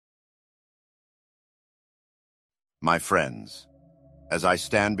My friends, as I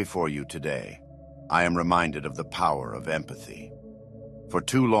stand before you today, I am reminded of the power of empathy. For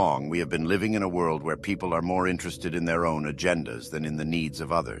too long, we have been living in a world where people are more interested in their own agendas than in the needs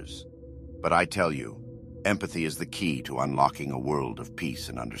of others. But I tell you, empathy is the key to unlocking a world of peace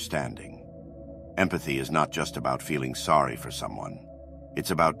and understanding. Empathy is not just about feeling sorry for someone.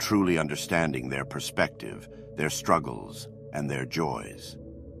 It's about truly understanding their perspective, their struggles, and their joys.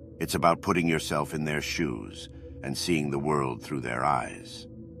 It's about putting yourself in their shoes and seeing the world through their eyes.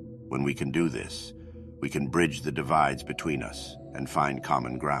 When we can do this, we can bridge the divides between us and find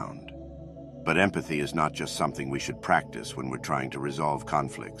common ground. But empathy is not just something we should practice when we're trying to resolve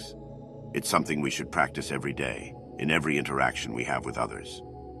conflicts. It's something we should practice every day, in every interaction we have with others.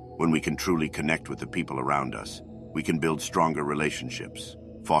 When we can truly connect with the people around us, we can build stronger relationships,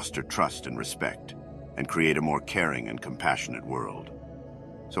 foster trust and respect, and create a more caring and compassionate world.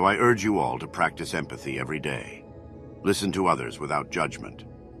 So I urge you all to practice empathy every day. Listen to others without judgment.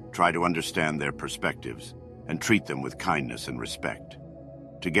 Try to understand their perspectives and treat them with kindness and respect.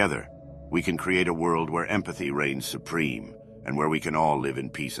 Together, we can create a world where empathy reigns supreme and where we can all live in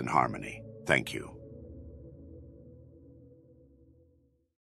peace and harmony. Thank you.